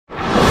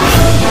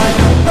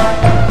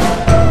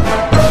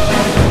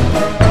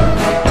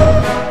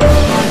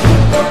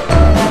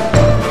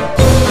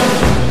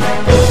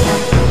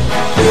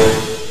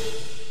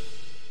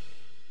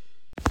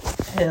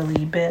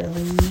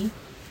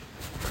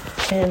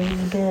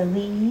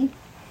Belly.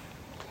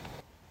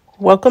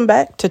 Welcome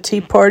back to Tea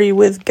Party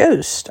with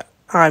Ghost.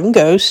 I'm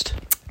Ghost.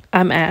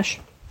 I'm Ash.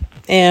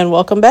 And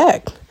welcome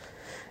back.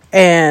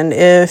 And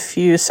if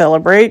you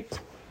celebrate,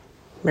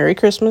 Merry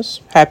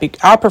Christmas.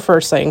 I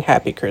prefer saying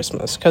Happy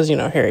Christmas because,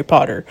 Harry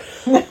Potter.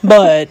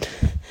 But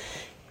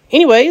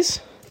anyways,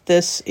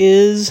 this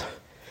is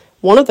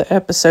one of the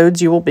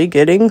episodes you will be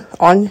getting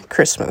on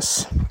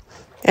Christmas.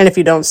 And if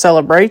you don't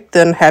celebrate,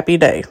 then happy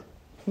day.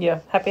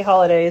 Yeah, happy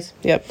holidays.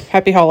 Yep,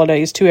 happy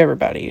holidays to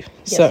everybody.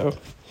 Yes. So,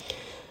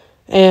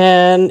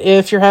 and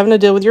if you're having to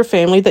deal with your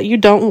family that you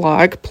don't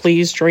like,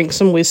 please drink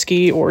some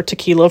whiskey or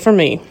tequila for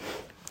me.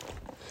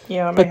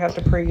 Yeah, I may have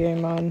to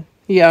pregame mine.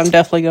 Yeah, I'm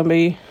definitely going to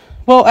be...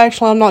 Well,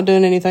 actually, I'm not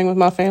doing anything with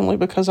my family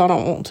because I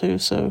don't want to,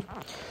 so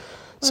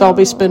I'll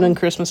be spending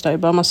Christmas Day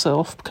by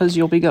myself because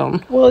you'll be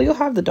gone. Well, you'll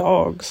have the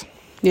dogs.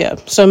 Yeah,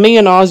 so me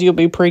and Ozzy will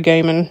be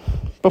pre-gaming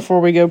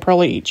before we go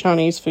probably eat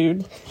Chinese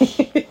food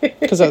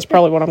because that's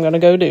probably what I'm going to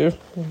go do.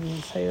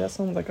 Hey, that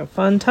sounds like a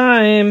fun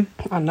time.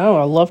 I know,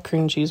 I love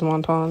cream cheese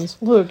wontons.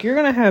 Look, you're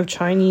going to have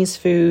Chinese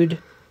food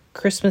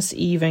Christmas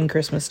Eve and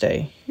Christmas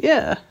Day.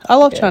 Yeah, I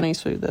love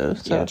Chinese food though.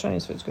 So. Yeah,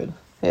 Chinese food's good.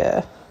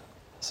 Yeah,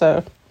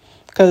 so,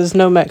 because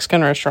no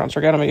Mexican restaurants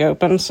are going to be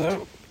open,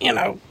 so,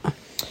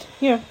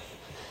 Yeah.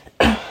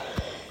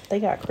 They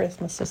got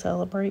Christmas to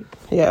celebrate.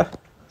 Yeah,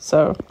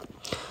 so,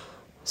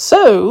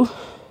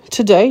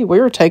 today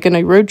we're taking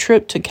a road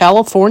trip to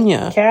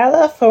California.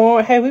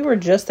 California. Hey, we were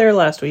just there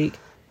last week.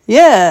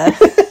 Yeah,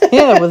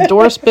 yeah, with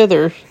Doris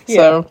Bither. Yeah.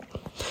 So,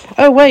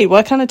 oh wait,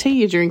 what kind of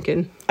tea you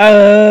drinking?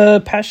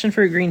 Passion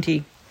fruit green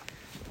tea.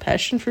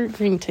 Passion fruit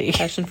green tea.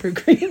 Passion fruit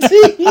green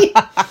tea.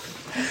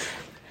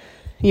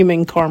 You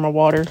mean Karma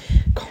water?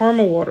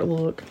 Caramel water,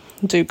 look.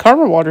 Dude,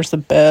 Karma water's the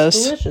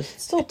best. Delicious.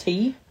 It's still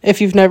tea.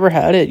 If you've never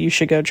had it, you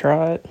should go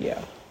try it.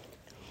 Yeah.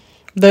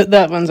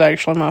 That one's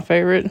actually my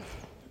favorite.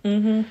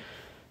 Mm-hmm.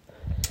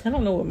 I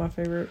don't know what my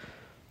favorite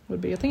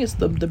would be. I think it's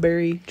the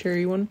berry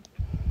cherry one.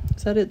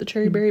 Is that it?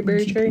 The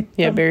berry cherry?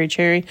 Yeah, berry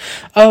cherry.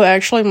 Oh,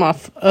 actually, my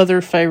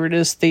other favorite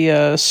is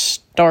the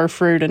star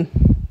fruit and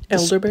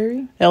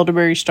Elderberry?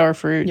 Elderberry star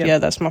fruit. Yep. Yeah,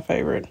 that's my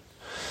favorite.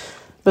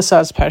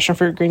 Besides passion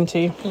fruit green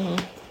tea.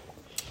 Mm-hmm.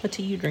 What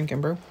tea you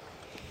drinking, bro?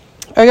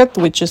 I got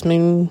the Witch's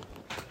Moon.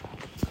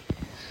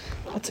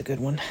 That's a good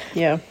one.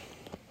 Yeah.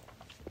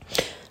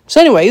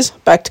 So anyways,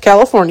 back to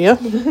California.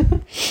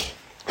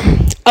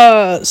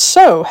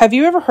 So, have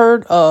you ever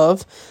heard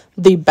of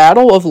the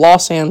Battle of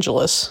Los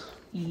Angeles?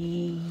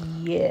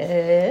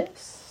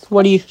 Yes.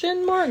 What do you...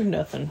 Question mark?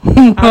 Nothing.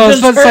 I was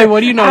about to say,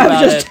 what do you know about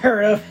I've just it?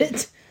 heard of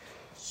it.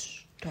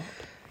 Stop.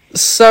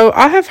 So,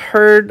 I have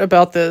heard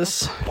about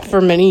this for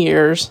many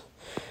years,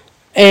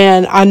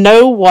 and I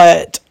know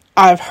what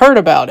I've heard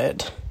about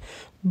it,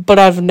 but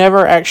I've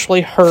never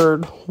actually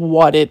heard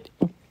what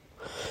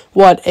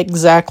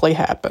exactly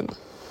happened.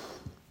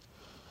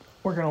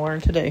 We're going to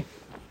learn today.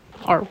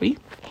 Are we?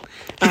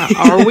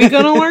 Are we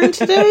going to learn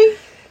today?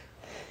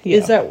 Yeah.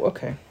 Is that...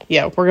 Okay.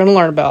 Yeah, we're going to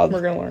learn about...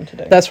 We're going to learn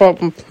today. That's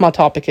what my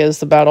topic is,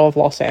 the Battle of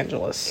Los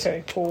Angeles.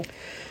 Okay, cool.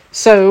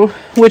 So,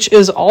 which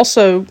is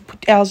also...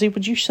 Owlsy,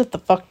 would you sit the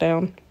fuck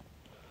down?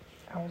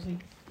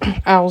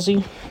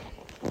 Owlsy.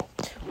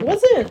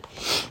 Wasn't...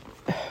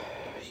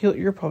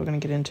 You're probably going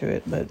to get into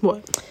it, but...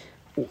 What?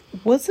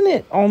 Wasn't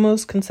it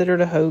almost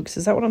considered a hoax?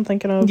 Is that what I'm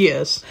thinking of?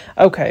 Yes.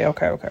 Okay.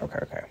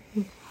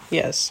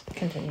 Yes.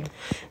 Continue.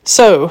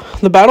 So,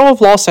 the Battle of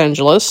Los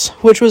Angeles,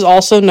 which was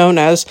also known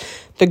as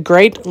the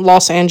Great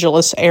Los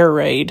Angeles Air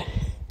Raid,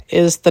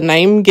 is the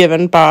name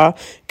given by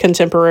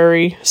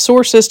contemporary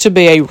sources to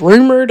be a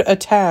rumored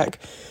attack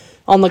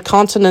on the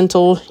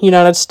continental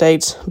United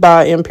States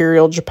by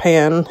Imperial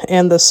Japan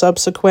and the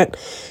subsequent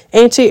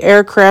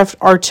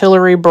anti-aircraft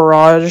artillery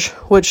barrage,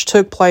 which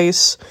took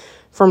place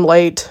from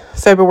late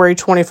February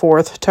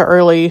 24th to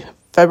early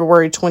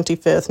February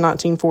 25th,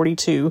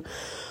 1942,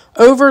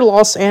 over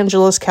Los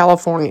Angeles,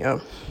 California.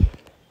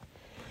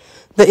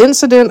 The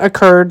incident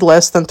occurred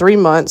less than 3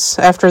 months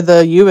after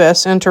the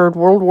U.S. entered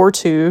World War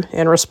II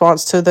in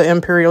response to the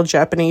Imperial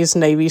Japanese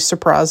Navy's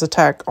surprise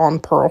attack on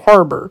Pearl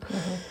Harbor.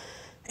 Mm-hmm.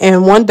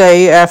 And one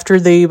day after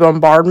the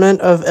bombardment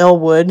of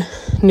Elwood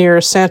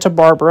near Santa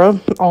Barbara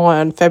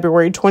on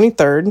February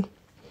 23rd,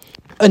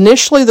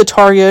 initially the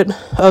target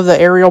of the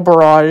aerial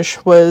barrage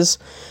was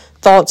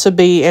thought to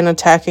be an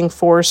attacking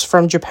force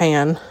from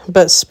Japan,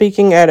 but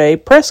speaking at a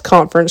press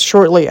conference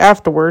shortly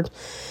afterward,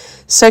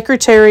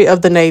 Secretary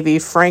of the Navy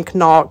Frank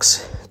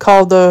Knox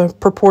called the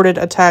purported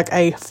attack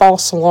a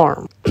false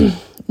alarm.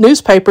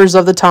 Newspapers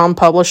of the time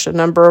published a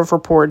number of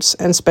reports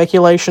and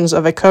speculations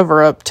of a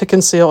cover-up to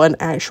conceal an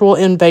actual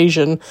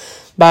invasion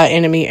by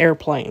enemy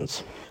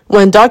airplanes.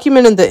 When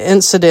documenting the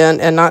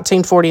incident in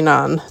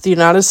 1949, the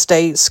United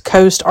States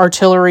Coast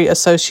Artillery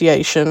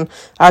Association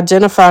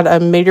identified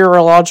a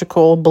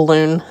meteorological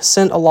balloon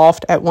sent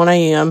aloft at 1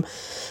 a.m.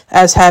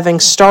 as having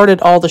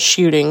started all the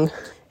shooting,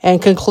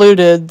 and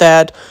concluded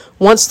that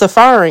once the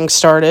firing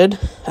started,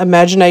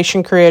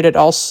 imagination created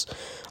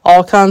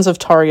all kinds of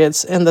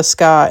targets in the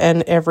sky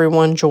and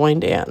everyone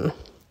joined in.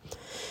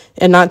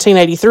 In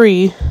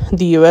 1983,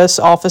 the U.S.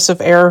 Office of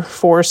Air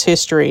Force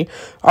History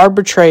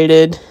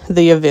arbitrated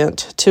the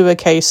event to a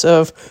case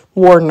of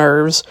war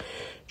nerves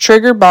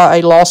triggered by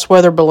a lost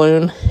weather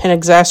balloon and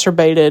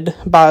exacerbated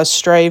by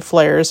stray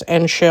flares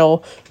and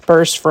shell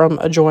bursts from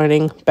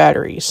adjoining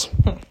batteries.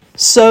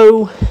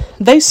 So,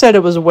 they said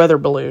it was a weather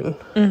balloon.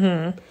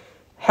 Mm-hmm.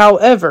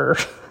 However,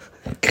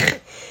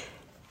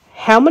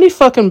 how many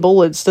fucking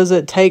bullets does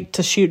it take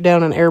to shoot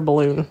down an air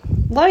balloon?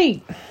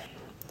 Like,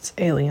 it's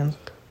aliens.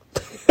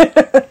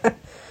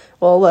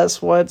 Well,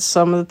 that's what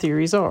some of the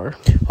theories are.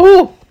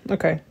 Oh,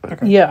 okay.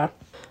 Yeah.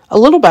 A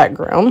little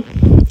background.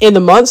 In the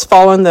months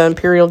following the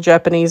Imperial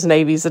Japanese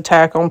Navy's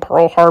attack on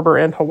Pearl Harbor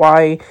in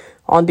Hawaii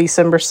on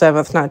December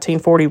 7th,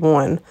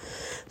 1941,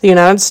 the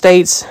United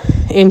States'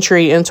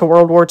 entry into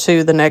World War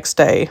II the next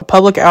day,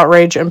 public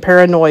outrage and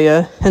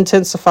paranoia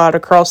intensified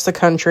across the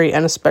country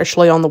and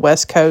especially on the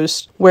West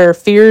Coast, where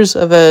fears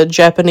of a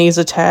Japanese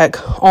attack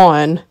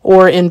on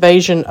or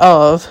invasion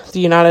of the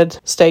United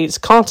States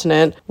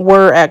continent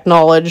were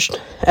acknowledged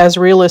as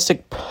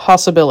realistic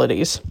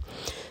possibilities.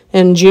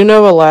 In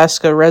Juneau,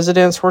 Alaska,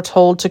 residents were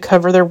told to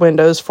cover their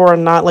windows for a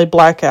nightly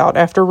blackout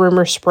after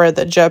rumors spread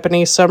that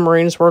Japanese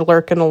submarines were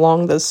lurking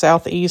along the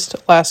southeast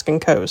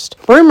Alaskan coast.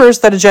 Rumors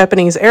that a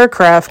Japanese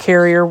aircraft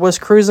carrier was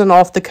cruising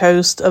off the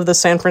coast of the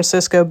San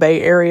Francisco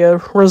Bay Area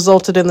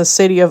resulted in the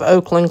city of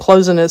Oakland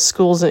closing its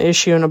schools and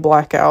issuing a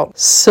blackout.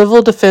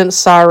 Civil defense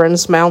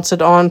sirens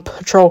mounted on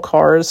patrol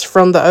cars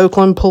from the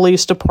Oakland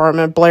Police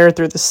Department blared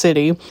through the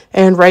city,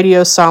 and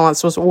radio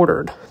silence was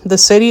ordered. The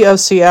city of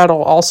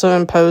Seattle also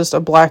imposed a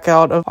blackout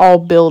of all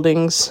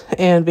buildings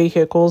and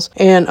vehicles,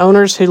 and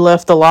owners who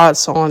left the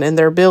lights on in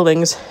their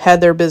buildings had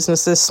their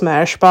businesses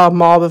smashed by a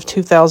mob of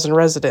 2,000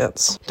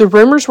 residents. The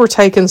rumors were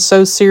taken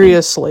so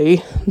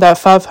seriously that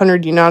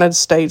 500 United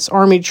States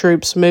Army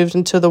troops moved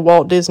into the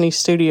Walt Disney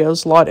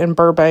Studios lot in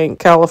Burbank,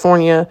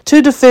 California,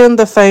 to defend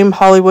the famed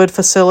Hollywood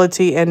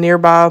facility and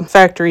nearby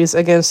factories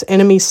against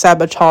enemy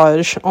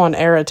sabotage on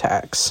air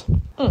attacks.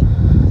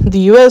 The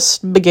U.S.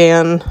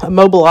 began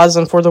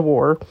mobilizing for the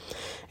war.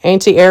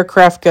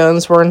 Anti-aircraft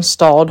guns were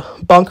installed,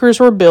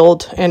 bunkers were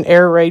built, and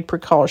air raid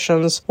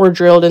precautions were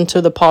drilled into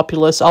the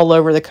populace all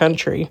over the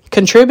country.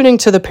 Contributing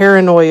to the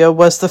paranoia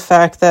was the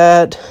fact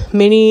that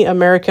many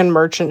American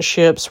merchant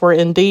ships were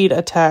indeed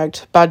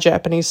attacked by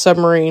Japanese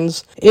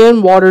submarines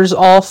in waters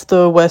off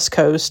the West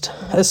Coast,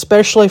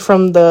 especially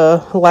from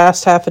the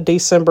last half of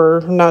December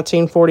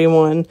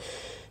 1941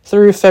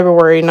 through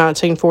February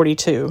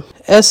 1942.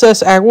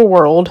 SS Agua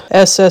World,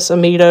 SS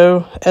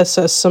Amito,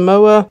 SS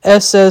Samoa,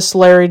 SS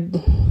Larry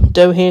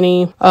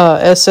Doheny,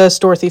 SS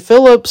Dorothy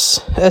Phillips,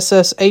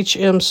 SS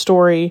H.M.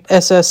 Story,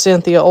 SS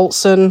Cynthia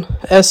Olsen,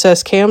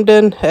 SS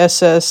Camden,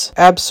 SS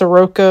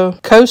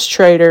Absaroka, Coast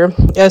Trader,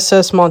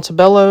 SS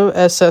Montebello,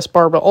 SS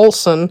Barbara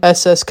Olsen,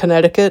 SS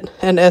Connecticut,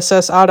 and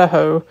SS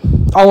Idaho.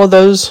 All of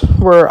those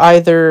were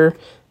either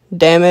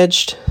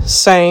damaged,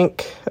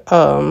 sank,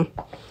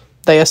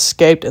 they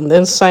escaped and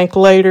then sank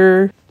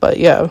later. But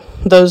yeah,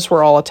 those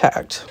were all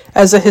attacked.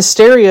 As the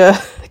hysteria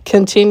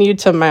continued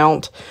to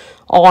mount,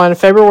 on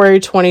February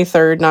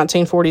 23rd,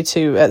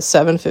 1942 at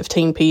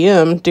 7:15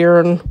 p.m.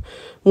 during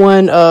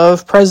one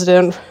of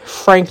President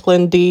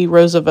Franklin D.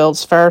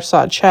 Roosevelt's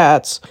fireside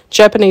chats,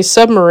 Japanese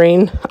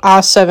submarine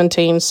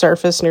I-17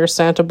 surfaced near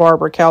Santa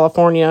Barbara,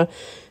 California,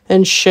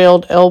 and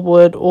shelled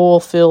Elwood oil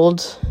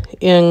fields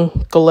in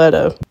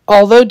Goleta.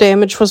 Although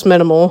damage was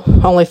minimal,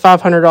 only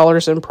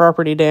 $500 in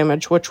property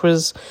damage, which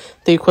was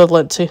the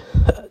equivalent to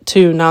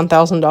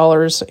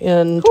 $9,000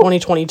 in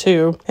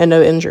 2022, and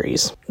no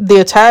injuries.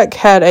 The attack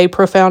had a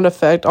profound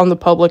effect on the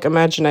public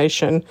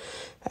imagination,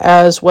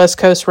 as West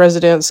Coast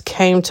residents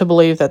came to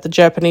believe that the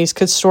Japanese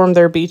could storm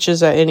their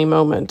beaches at any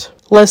moment.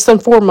 Less than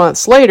 4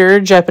 months later,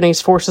 Japanese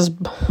forces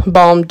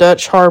bombed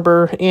Dutch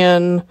Harbor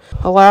in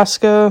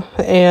Alaska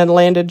and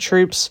landed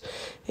troops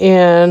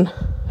in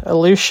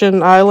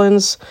Aleutian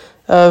Islands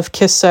of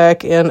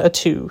Kisak and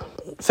Attu.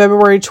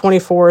 February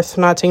 24th,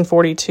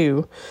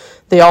 1942,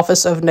 the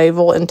Office of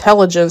Naval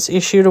Intelligence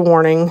issued a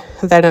warning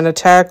that an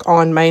attack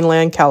on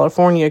mainland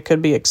California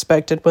could be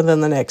expected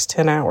within the next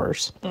 10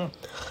 hours.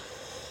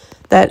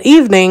 That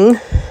evening,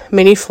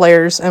 many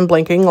flares and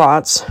blinking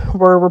lights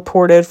were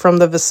reported from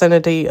the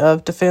vicinity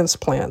of defense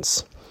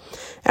plants.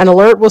 An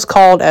alert was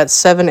called at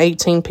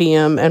 7:18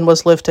 p.m. and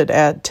was lifted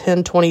at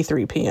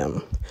 10:23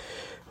 p.m.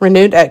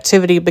 Renewed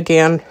activity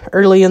began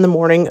early in the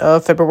morning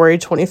of February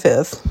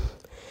 25th.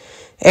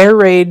 Air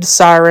raid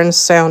sirens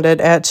sounded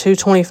at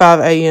 2:25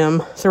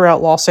 a.m.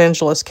 throughout Los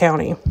Angeles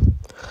County.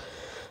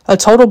 A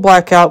total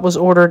blackout was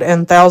ordered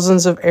and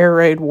thousands of air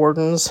raid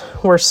wardens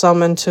were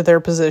summoned to their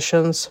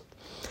positions.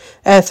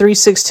 At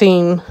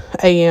 3:16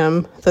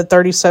 a.m., the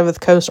 37th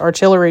Coast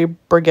Artillery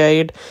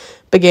Brigade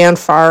began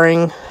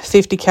firing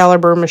 50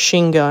 caliber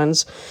machine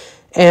guns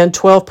and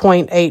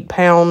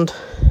 12.8-pound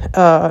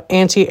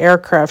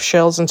anti-aircraft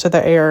shells into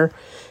the air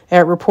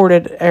at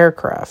reported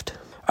aircraft.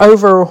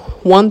 Over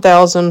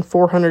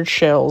 1,400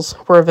 shells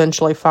were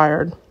eventually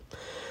fired.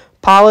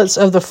 Pilots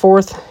of the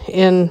 4th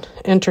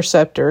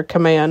Interceptor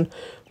Command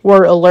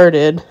were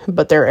alerted,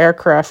 but their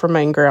aircraft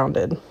remained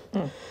grounded.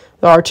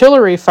 The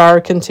artillery fire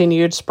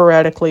continued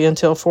sporadically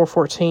until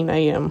 4:14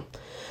 a.m.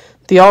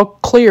 The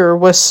all-clear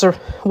was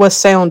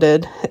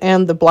sounded,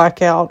 and the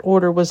blackout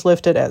order was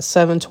lifted at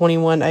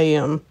 7:21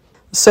 a.m.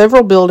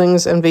 Several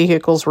buildings and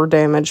vehicles were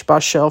damaged by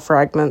shell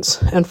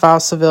fragments, and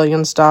 5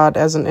 civilians died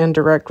as an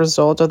indirect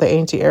result of the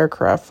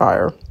anti-aircraft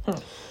fire.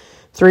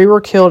 3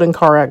 were killed in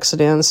car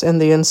accidents in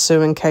the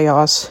ensuing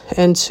chaos,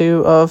 and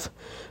 2 of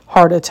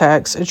heart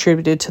attacks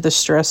attributed to the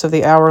stress of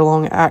the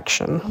hour-long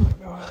action.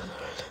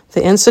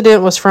 The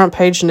incident was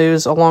front-page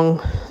news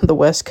along the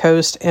West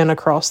Coast and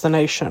across the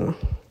nation.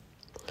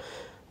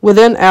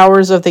 Within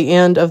hours of the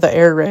end of the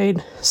air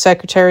raid,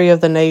 Secretary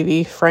of the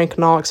Navy Frank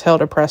Knox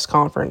held a press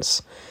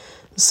conference,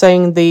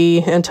 saying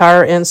the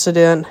entire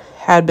incident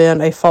had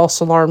been a false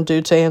alarm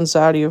due to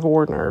anxiety of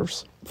war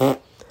nerves.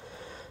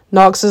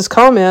 Knox's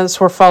comments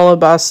were followed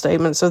by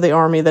statements of the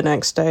Army the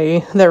next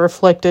day that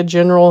reflected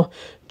General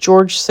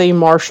George C.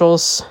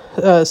 Marshall's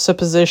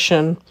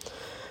supposition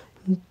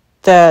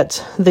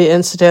that the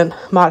incident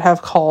might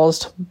have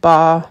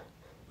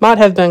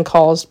been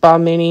caused by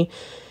many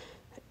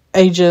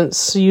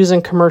agents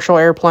using commercial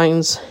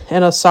airplanes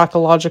in a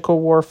psychological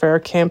warfare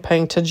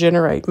campaign to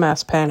generate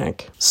mass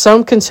panic.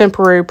 Some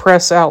contemporary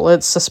press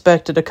outlets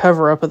suspected a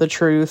cover-up of the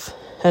truth.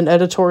 An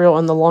editorial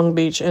in the Long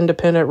Beach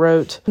Independent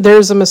wrote, "There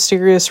is a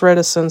mysterious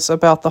reticence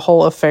about the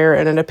whole affair,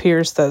 and it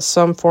appears that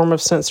some form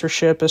of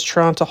censorship is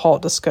trying to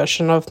halt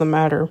discussion of the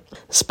matter."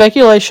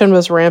 Speculation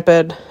was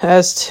rampant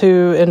as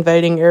to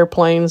invading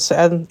airplanes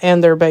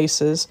and their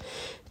bases.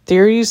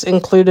 Theories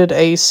included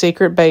a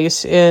secret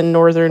base in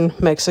northern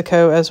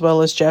Mexico, as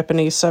well as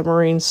Japanese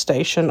submarines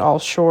stationed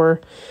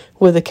offshore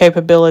with the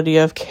capability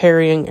of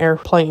carrying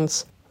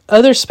airplanes.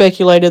 Others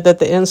speculated that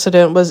the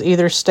incident was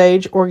either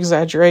staged or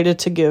exaggerated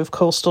to give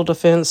coastal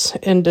defense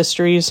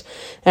industries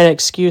an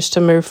excuse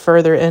to move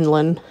further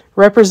inland.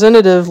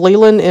 Representative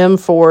Leland M.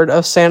 Ford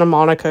of Santa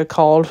Monica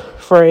called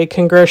for a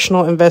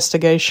congressional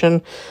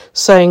investigation,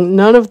 saying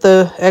none of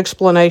the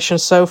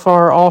explanations so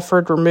far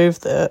offered remove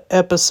the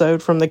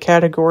episode from the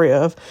category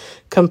of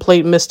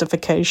complete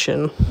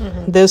mystification.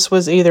 This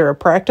was either a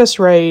practice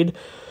raid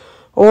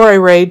or a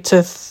raid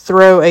to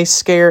throw a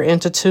scare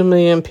into 2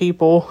 million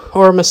people,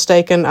 or a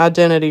mistaken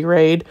identity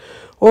raid,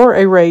 or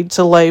a raid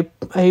to lay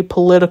a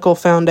political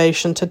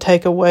foundation to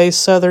take away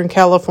Southern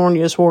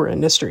California's war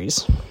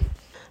industries.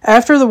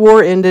 After the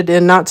war ended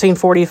in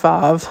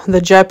 1945,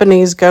 the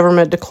Japanese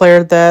government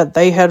declared that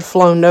they had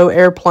flown no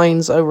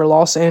airplanes over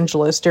Los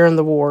Angeles during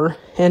the war.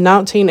 In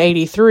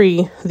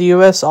 1983, the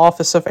U.S.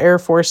 Office of Air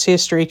Force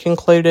History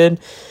concluded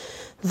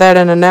that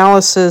an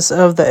analysis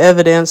of the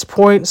evidence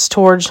points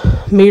towards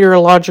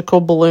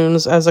meteorological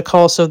balloons as a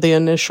cause of the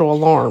initial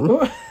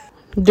alarm.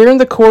 During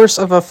the course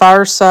of a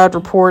fireside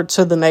report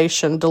to the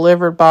nation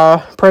delivered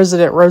by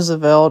President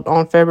Roosevelt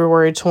on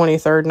February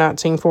 23,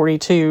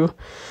 1942,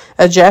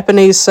 a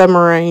Japanese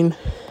submarine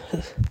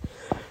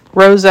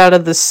rose out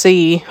of the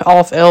sea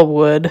off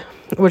Elwood,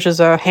 which is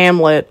a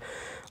hamlet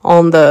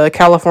on the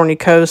California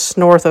coast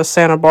north of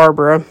Santa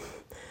Barbara,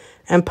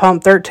 and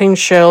pumped 13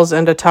 shells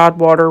into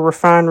Tidewater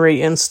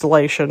refinery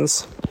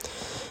installations.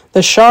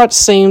 The shot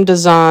seemed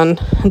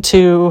designed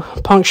to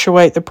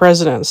punctuate the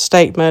president's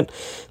statement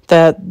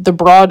that the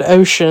broad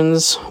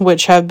oceans,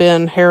 which have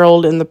been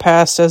heralded in the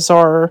past as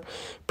our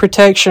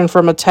protection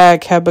from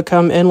attack, have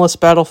become endless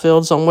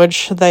battlefields on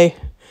which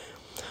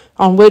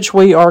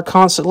we are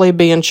constantly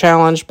being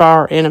challenged by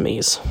our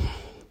enemies.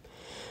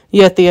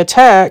 Yet the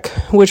attack,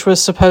 which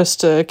was supposed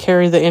to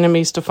carry the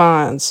enemy's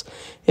defiance,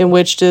 and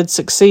which did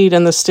succeed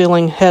in the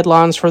stealing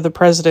headlines for the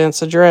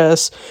president's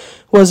address,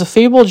 was a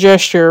feeble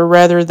gesture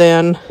rather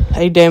than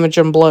a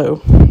damaging blow.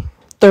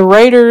 The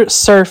raider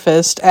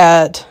surfaced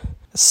at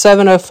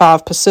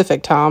 7:05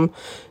 Pacific time,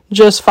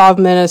 just 5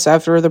 minutes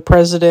after the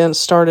president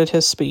started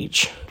his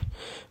speech.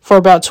 For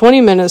about 20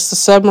 minutes, the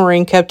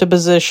submarine kept a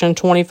position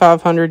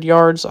 2,500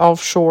 yards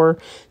offshore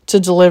to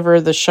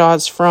deliver the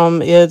shots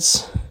from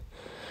its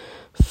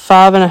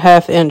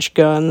 5.5-inch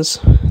guns.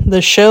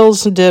 The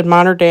shells did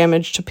minor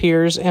damage to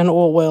piers and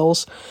oil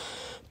wells,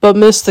 but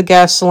missed the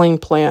gasoline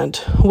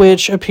plant,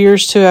 which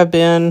appears to have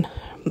been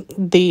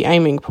the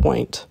aiming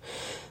point.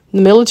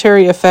 The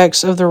military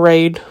effects of the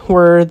raid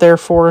were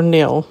therefore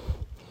nil.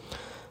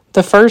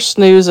 The first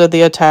news of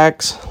the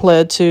attacks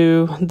led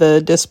to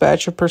the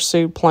dispatch of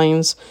pursuit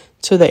planes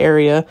to the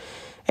area,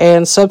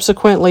 and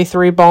subsequently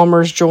 3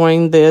 bombers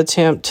joined the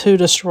attempt to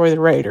destroy the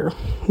raider,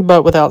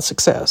 but without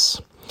success.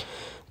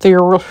 The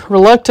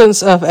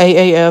reluctance of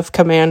AAF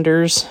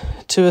commanders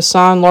to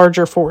assign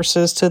larger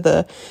forces to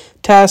the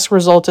task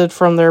resulted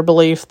from their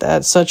belief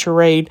that such a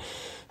raid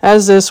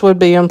as this would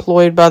be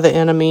employed by the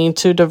enemy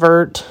to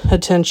divert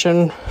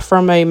attention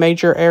from a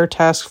major air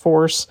task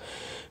force,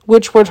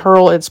 which would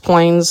hurl its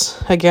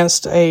planes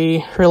against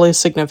a really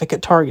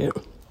significant target.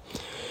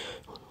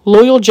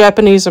 Loyal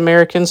Japanese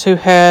Americans who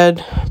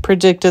had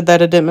predicted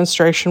that a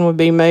demonstration would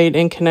be made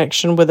in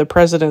connection with the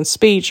president's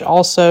speech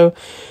also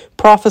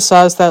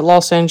prophesied that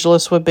Los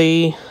Angeles would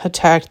be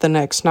attacked the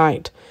next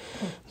night.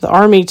 The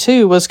Army,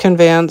 too, was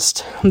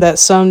convinced that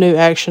some new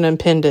action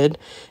impended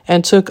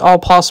and took all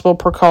possible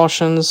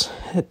precautions.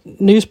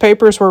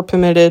 Newspapers were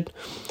permitted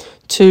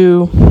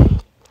to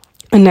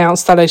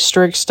announce that a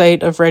strict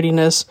state of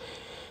readiness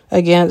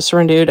against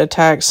renewed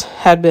attacks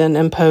had been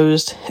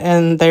imposed,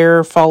 and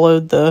there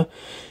followed the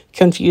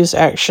confused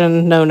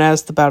action known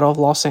as the Battle of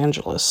Los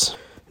Angeles.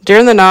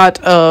 During the night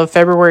of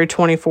February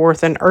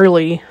 24th and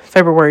early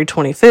February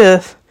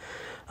 25th,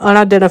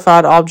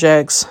 unidentified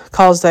objects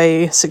caused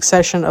a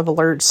succession of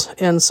alerts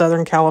in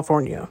Southern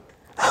California.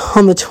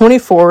 On the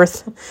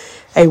 24th,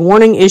 a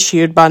warning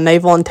issued by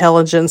Naval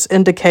Intelligence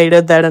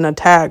indicated that an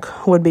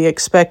attack would be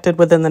expected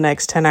within the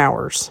next 10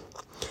 hours.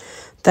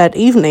 That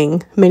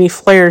evening, many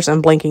flares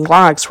and blinking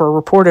lights were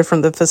reported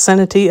from the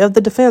vicinity of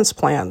the defense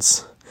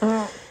plants.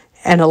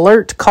 An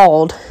alert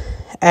called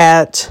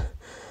at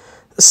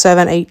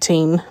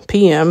 7:18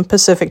 p.m.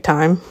 Pacific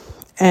time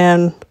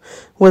and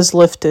was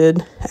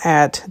lifted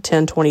at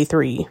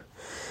 10:23,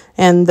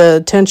 and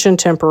the tension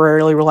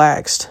temporarily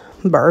relaxed.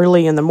 But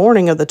early in the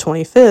morning of the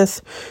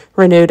 25th,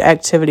 renewed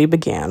activity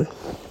began.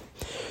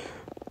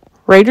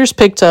 Raiders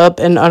picked up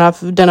an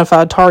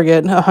unidentified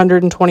target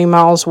 120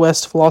 miles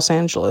west of Los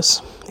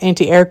Angeles.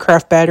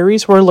 Anti-aircraft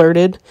batteries were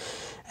alerted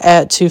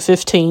at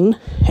 2:15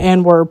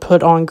 and were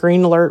put on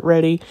green alert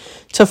ready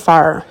to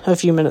fire a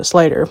few minutes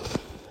later.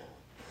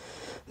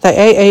 The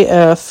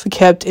AAF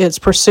kept its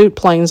pursuit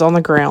planes on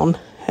the ground,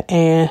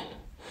 and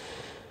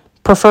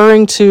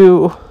preferring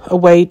to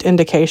await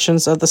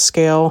indications of the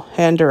scale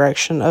and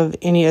direction of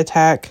any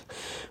attack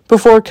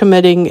before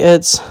committing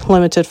its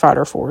limited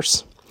fighter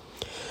force.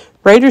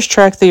 Raiders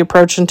tracked the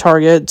approaching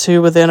target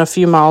to within a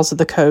few miles of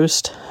the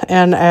coast,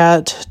 and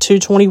at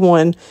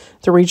 2:21,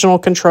 the regional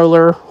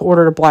controller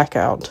ordered a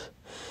blackout.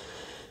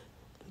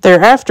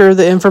 Thereafter,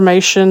 the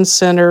information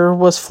center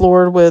was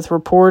floored with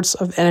reports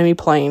of enemy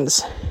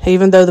planes,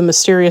 even though the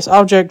mysterious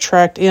object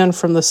tracked in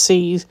from the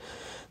sea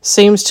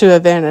seems to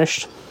have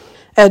vanished.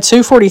 At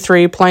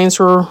 2:43, planes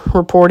were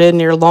reported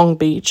near Long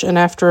Beach, and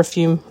after a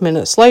few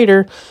minutes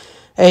later,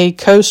 a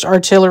Coast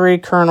Artillery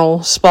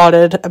colonel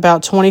spotted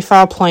about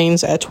 25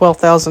 planes at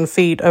 12,000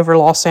 feet over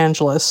Los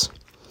Angeles.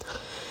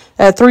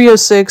 At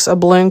 3:06, a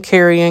balloon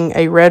carrying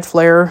a red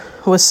flare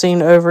was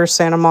seen over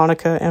Santa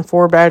Monica, and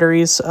 4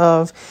 batteries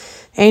of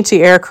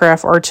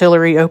anti-aircraft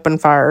artillery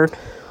opened fire,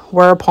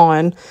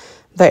 whereupon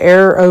the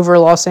air over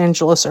Los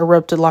Angeles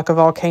erupted like a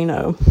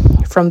volcano.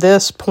 From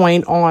this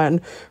point on,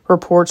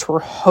 reports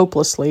were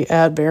hopelessly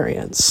at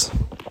variance.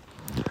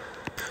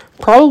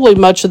 Probably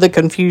much of the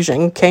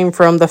confusion came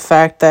from the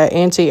fact that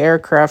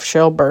anti-aircraft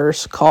shell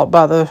bursts caught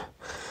by the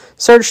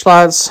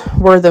searchlights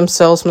were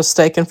themselves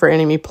mistaken for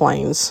enemy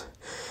planes.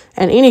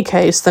 In any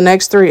case, the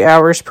next 3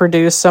 hours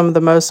produced some of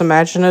the most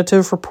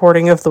imaginative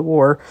reporting of the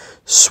war.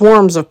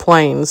 Swarms of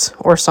planes,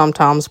 or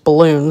sometimes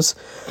balloons,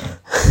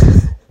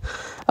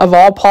 of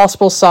all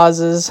possible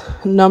sizes,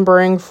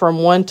 numbering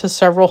from 1 to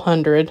several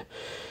hundred,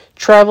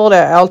 traveled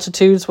at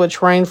altitudes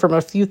which ranged from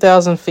a few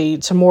thousand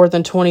feet to more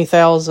than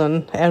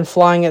 20,000, and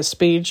flying at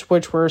speeds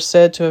which were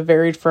said to have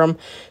varied from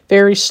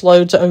very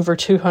slow to over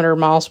 200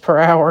 miles per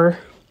hour,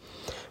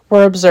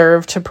 were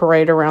observed to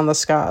parade around the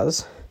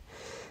skies.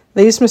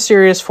 These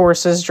mysterious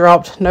forces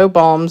dropped no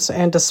bombs,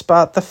 and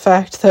despite the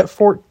fact that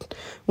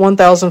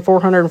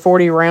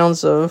 1,440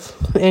 rounds of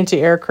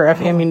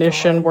anti-aircraft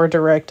ammunition were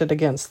directed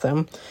against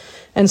them,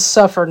 and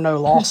suffered no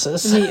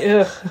losses.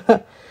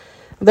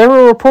 There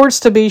were reports,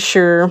 to be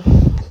sure,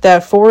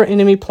 that 4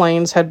 enemy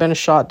planes had been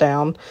shot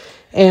down,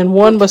 and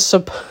one was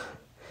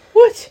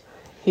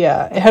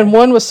and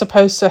one was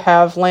supposed to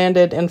have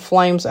landed in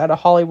flames at a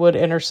Hollywood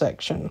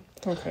intersection.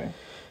 Okay.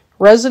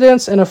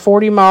 Residents in a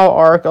 40-mile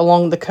arc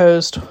along the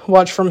coast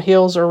watched from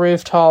hills or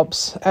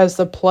rooftops as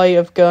the play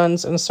of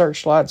guns and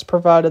searchlights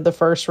provided the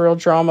first real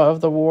drama of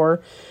the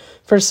war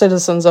for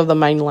citizens of the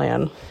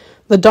mainland.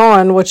 The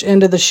dawn, which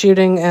ended the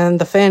shooting and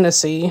the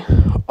fantasy,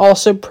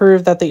 also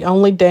proved that the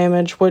only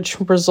damage which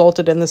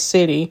resulted in the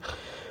city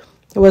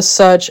was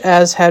such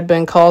as had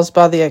been caused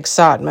by the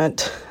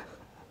excitement.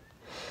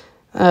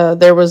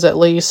 There was at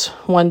least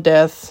 1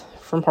 death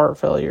from heart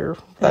failure.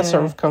 That's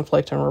sort of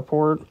conflicting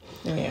report.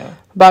 Yeah.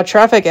 By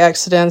traffic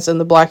accidents in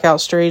the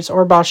blackout streets,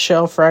 or by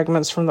shell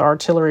fragments from the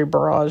artillery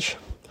barrage.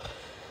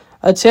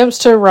 Attempts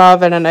to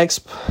arrive at an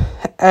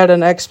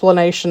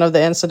explanation of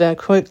the incident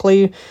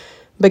quickly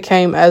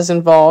became as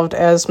involved,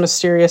 as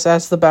mysterious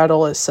as the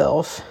battle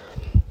itself.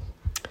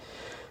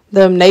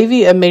 The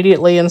Navy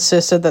immediately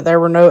insisted that there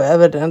were no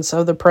evidence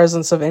of the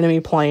presence of enemy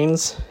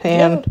planes,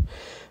 and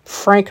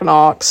Frank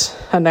Knox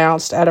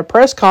announced at a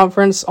press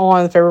conference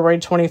on February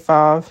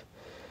 25th,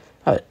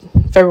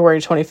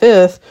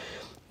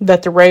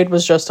 that the raid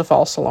was just a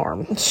false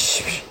alarm.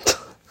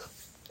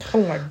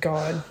 Oh my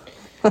God.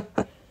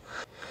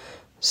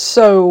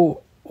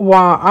 So,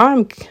 why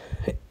I'm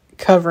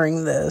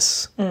covering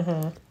this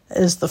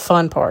is the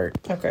fun part.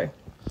 Okay.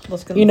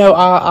 Let's go.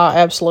 I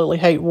absolutely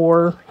hate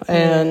war,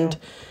 and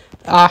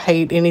I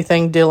hate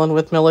anything dealing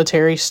with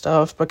military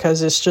stuff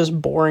because it's just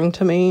boring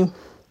to me.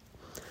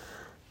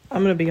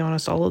 I'm gonna be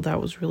honest. All of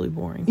that was really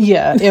boring.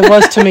 Yeah, it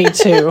was to me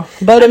too.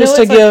 But it was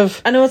to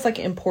give. I know it's like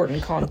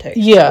important context. To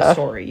Yeah. the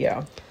story.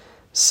 Yeah.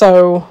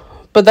 So,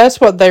 but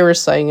that's what they were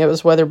saying. It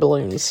was weather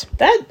balloons.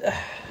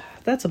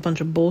 That's a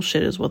bunch of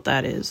bullshit. Is what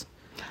that is.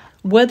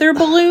 Weather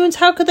balloons?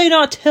 How could they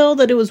not tell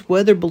that it was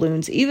weather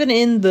balloons, even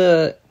in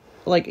the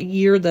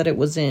year that it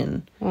was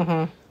in?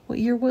 Mm-hmm. What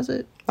year was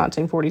it?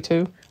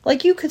 1942.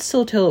 Like, you could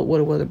still tell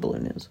what a weather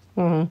balloon is.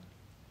 Mm-hmm.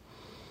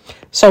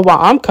 So while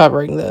I'm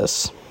covering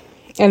this,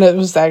 and it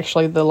was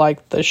actually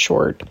the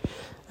short,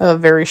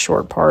 very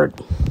short part,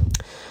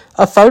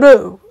 a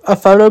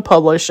photo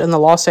published in the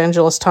Los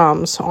Angeles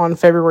Times on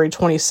February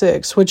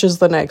 26th, which is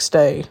the next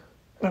day.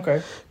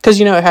 Okay. Because,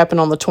 it happened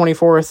on the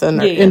 24th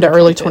and into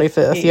early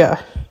 25th.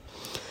 Yeah.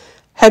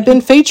 Had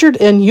been featured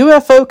in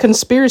UFO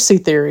conspiracy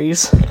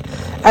theories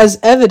as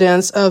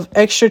evidence of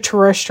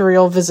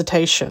extraterrestrial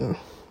visitation.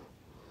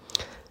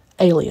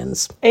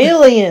 Aliens,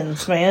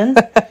 man.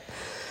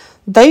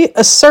 They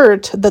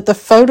assert that the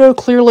photo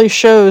clearly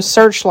shows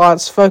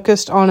searchlights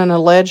focused on an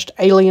alleged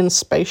alien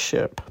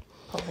spaceship.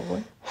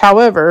 Probably.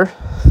 However,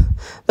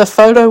 the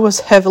photo was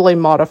heavily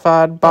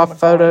modified by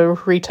photo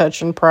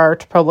retouching prior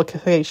to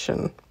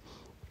publication.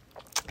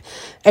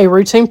 A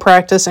routine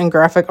practice in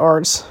graphic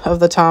arts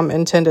of the time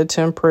intended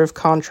to improve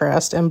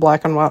contrast in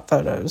black and white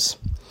photos.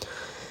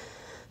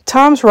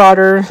 Times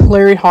writer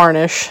Larry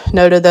Harnish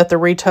noted that the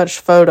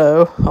retouched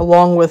photo,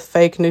 along with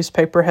fake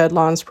newspaper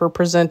headlines, were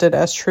presented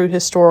as true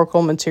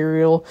historical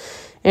material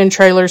in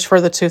trailers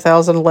for the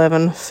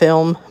 2011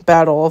 film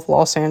Battle of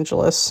Los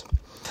Angeles.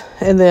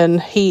 And then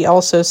he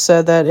also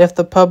said that if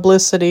the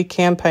publicity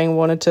campaign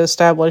wanted to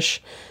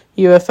establish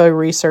UFO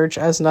research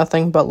as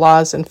nothing but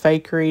lies and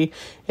fakery,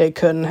 it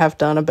couldn't have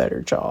done a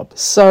better job.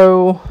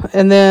 So,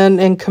 and then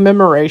in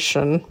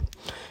commemoration,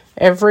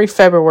 every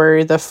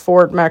February, the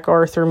Fort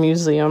MacArthur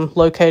Museum,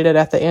 located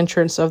at the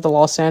entrance of the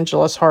Los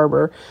Angeles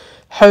Harbor,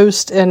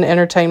 hosts an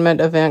entertainment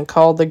event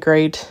called the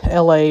Great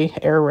LA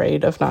Air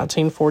Raid of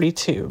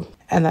 1942.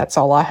 And that's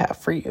all I have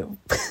for you.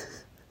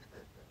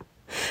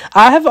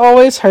 I have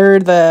always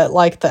heard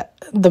that,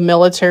 the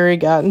military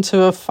got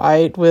into a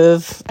fight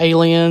with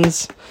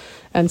aliens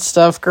and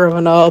stuff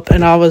growing up,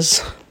 and I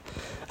was...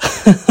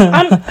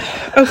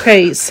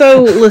 Okay,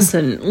 so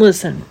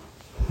listen.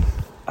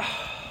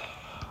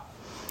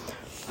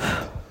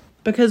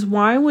 Because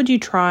why would you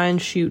try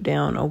and shoot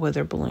down a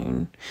weather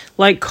balloon?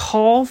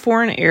 Call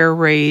for an air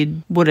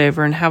raid,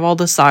 whatever, and have all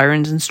the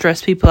sirens and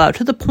stress people out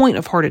to the point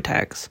of heart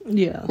attacks.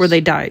 Yes. Where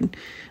they died.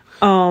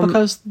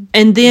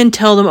 And then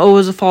tell them, it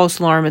was a false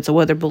alarm, it's a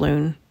weather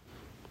balloon.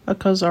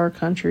 Because our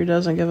country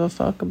doesn't give a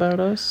fuck about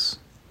us.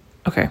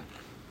 Okay.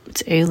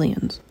 It's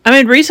aliens. I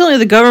mean, recently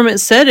the government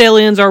said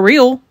aliens are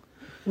real.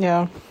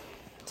 Yeah.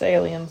 It's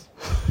aliens.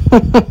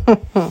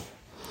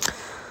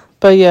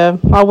 But yeah,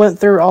 I went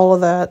through all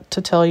of that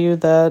to tell you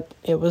that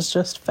it was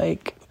just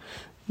fake.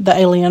 The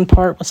alien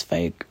part was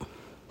fake.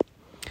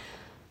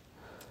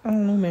 I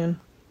don't know, man.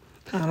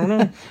 I don't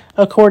know.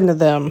 According to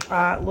them.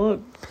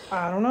 Look,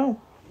 I don't know.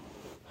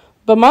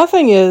 But my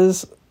thing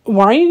is,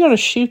 why are you going to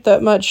shoot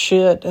that much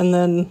shit and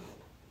then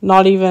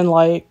not even,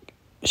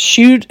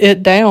 shoot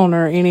it down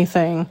or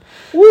anything?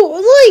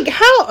 Well,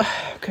 how...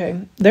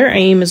 Okay. Their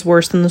aim is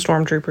worse than the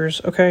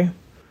stormtroopers, okay?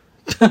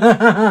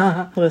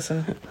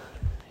 Listen.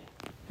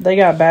 They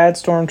got bad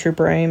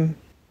stormtrooper aim.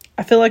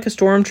 I feel like a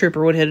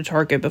stormtrooper would hit a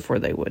target before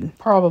they would.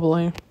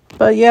 Probably.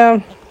 But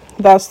yeah,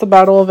 that's the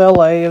Battle of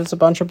LA. It was a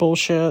bunch of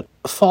bullshit.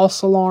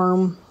 False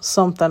alarm,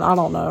 something. I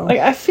don't know.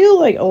 I feel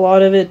like a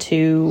lot of it,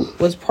 too,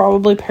 was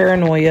probably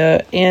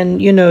paranoia. And,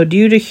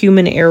 due to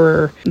human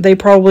error, they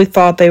probably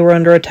thought they were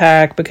under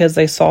attack because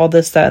they saw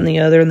this, that, and the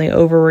other, and they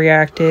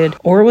overreacted.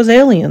 Or it was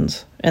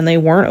aliens, and they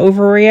weren't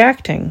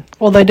overreacting.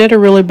 Well, they did a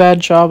really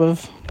bad job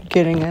of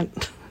getting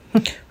it.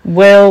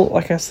 Well,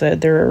 like I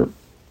said, their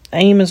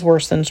aim is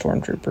worse than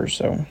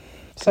stormtroopers,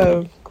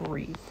 so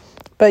grief.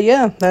 But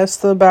yeah, that's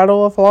the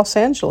Battle of Los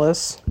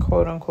Angeles.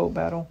 Quote unquote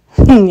battle.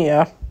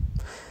 Yeah.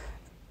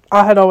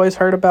 I had always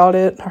heard about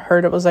it. I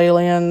heard it was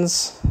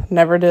aliens.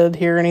 Never did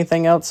hear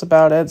anything else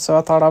about it, so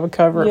I thought I would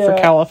cover it for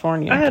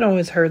California. I had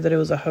always heard that it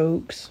was a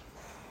hoax.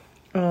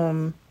 I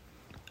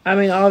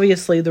mean,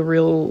 obviously the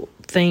real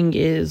thing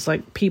is,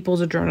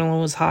 people's adrenaline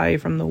was high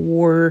from the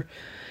war,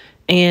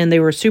 and they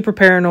were super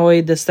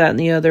paranoid, this, that, and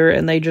the other,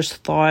 and they just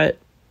thought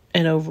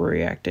and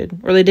overreacted.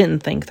 Or they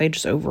didn't think, they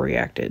just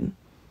overreacted.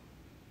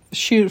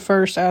 Shoot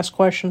first, ask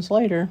questions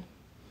later.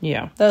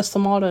 Yeah. That's the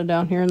motto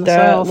down here in the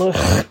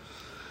South.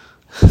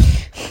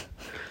 I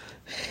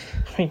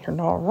mean, you're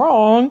not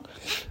wrong.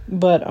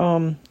 But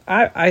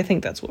I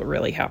think that's what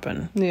really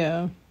happened.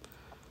 Yeah.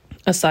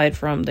 Aside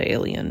from the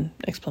alien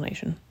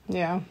explanation.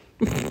 Yeah.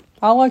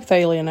 I like the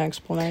alien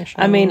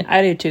explanation. I mean,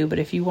 I do too, but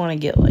if you want to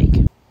get,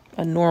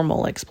 a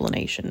normal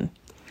explanation.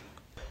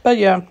 But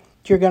yeah,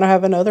 you're going to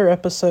have another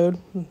episode.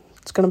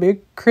 It's going to be a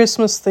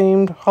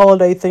Christmas-themed,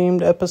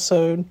 holiday-themed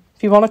episode.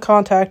 If you want to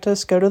contact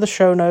us, go to the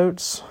show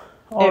notes.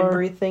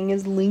 Everything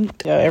is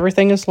linked. Yeah,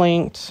 everything is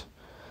linked.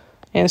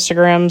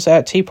 Instagram's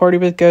at Tea Party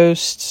with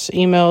Ghosts.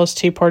 Email is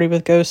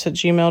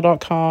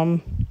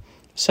teapartywithghosts@gmail.com.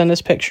 Send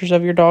us pictures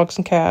of your dogs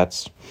and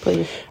cats.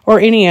 Please. Or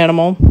any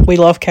animal. We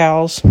love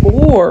cows.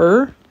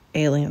 Or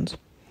aliens.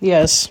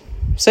 Yes.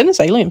 Send us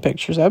alien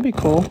pictures. That'd be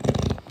cool.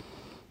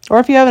 Or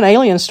if you have an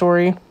alien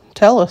story,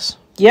 tell us.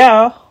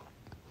 Yeah.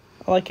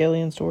 I like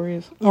alien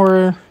stories.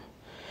 Or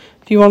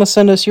if you want to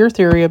send us your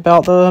theory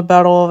about the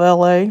Battle of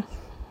LA,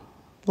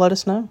 let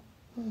us know.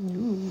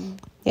 Ooh.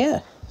 Yeah.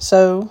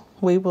 So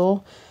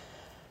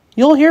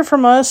you'll hear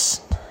from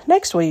us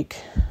next week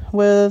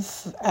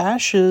with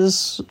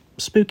Ash's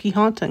spooky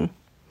haunting.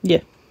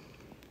 Yeah.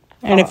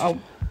 And I'll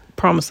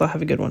promise I'll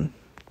have a good one.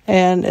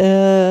 And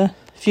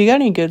if you got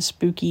any good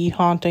spooky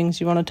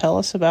hauntings you want to tell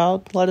us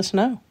about, let us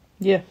know.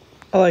 Yeah.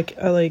 I like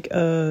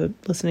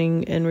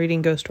listening and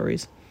reading ghost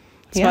stories.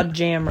 It's my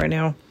jam right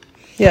now.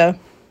 Yeah.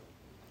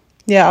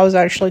 Yeah, I was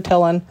actually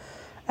telling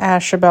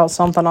Ash about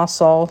something I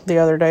saw the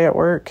other day at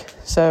work.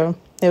 So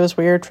it was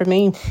weird for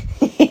me.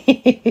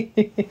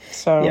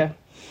 So yeah.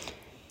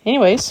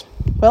 Anyways,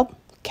 well,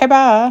 okay,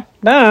 bye.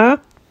 Bye.